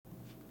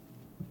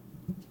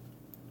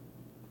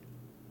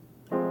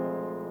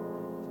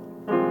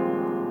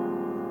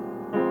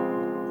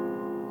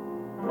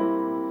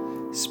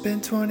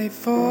Spent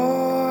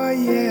 24,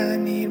 yeah, I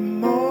need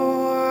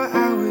more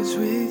hours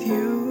with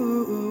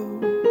you.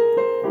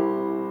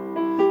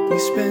 You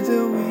spent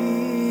the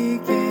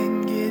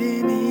weekend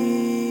getting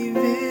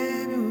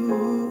even,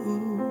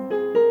 ooh.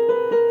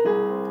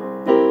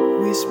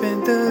 We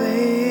spent the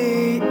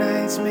late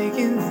nights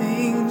making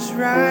things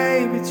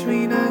right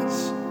between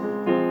us.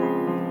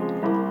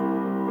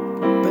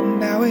 But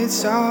now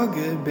it's all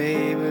good,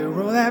 baby.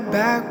 Roll that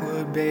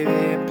backward, baby,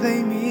 and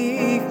play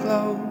me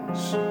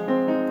close.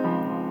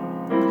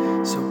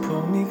 So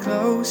pull me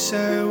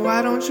closer,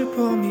 why don't you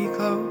pull me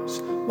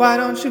close? Why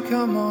don't you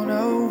come on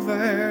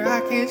over?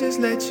 I can't just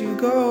let you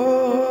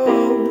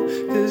go.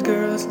 Cause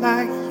girls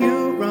like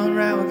you run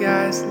around with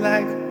guys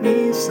like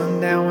me.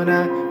 Sundown when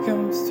I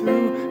come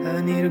through, I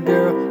need a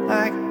girl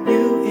like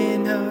you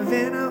in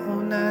Havana,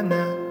 oh na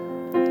na.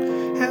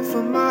 Half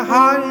of my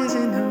heart is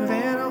in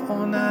Havana,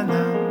 oh na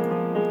na.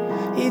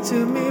 He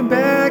took me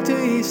back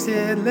to East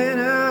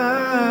Atlanta,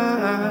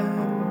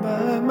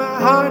 but my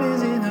heart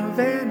is in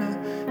Havana.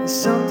 There's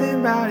something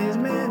about his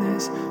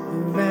manners,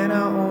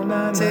 Havana, oh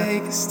na na.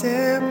 Take a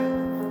step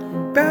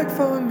back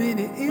for a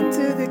minute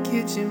into the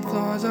kitchen,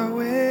 floors are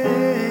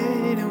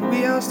wet, and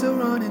we are still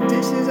running,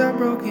 dishes are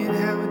broken.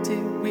 How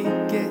did we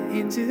get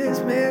into this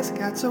mess?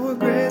 Got so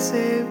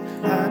aggressive.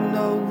 I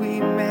know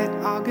we met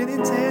all good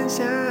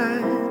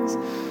intentions.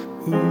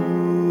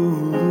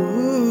 Ooh,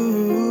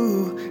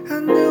 I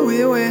knew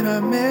it when I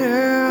met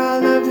her, I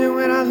loved it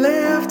when I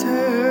left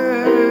her.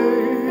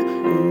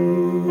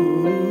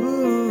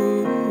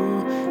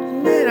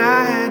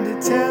 I had to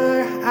tell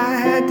her I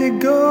had to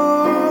go.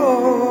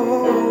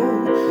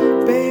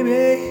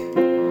 Baby,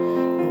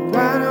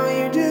 why don't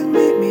you just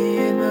meet me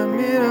in the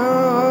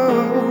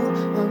middle?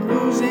 I'm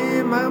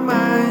losing my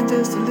mind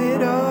just a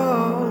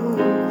little.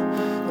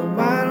 So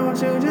why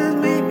don't you just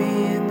meet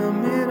me in the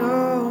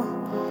middle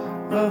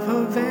of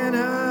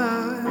Havana?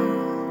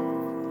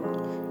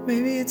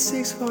 Maybe it's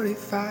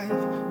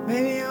 6:45,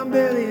 maybe I'm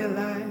barely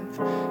alive.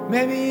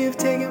 Maybe you've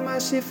taken my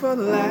shit for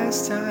the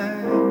last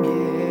time,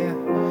 yeah.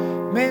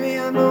 Maybe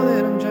I know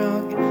that I'm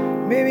drunk,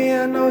 maybe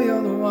I know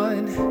you're the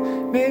one.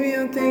 Maybe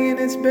I'm thinking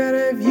it's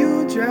better if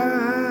you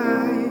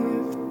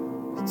drive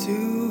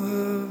to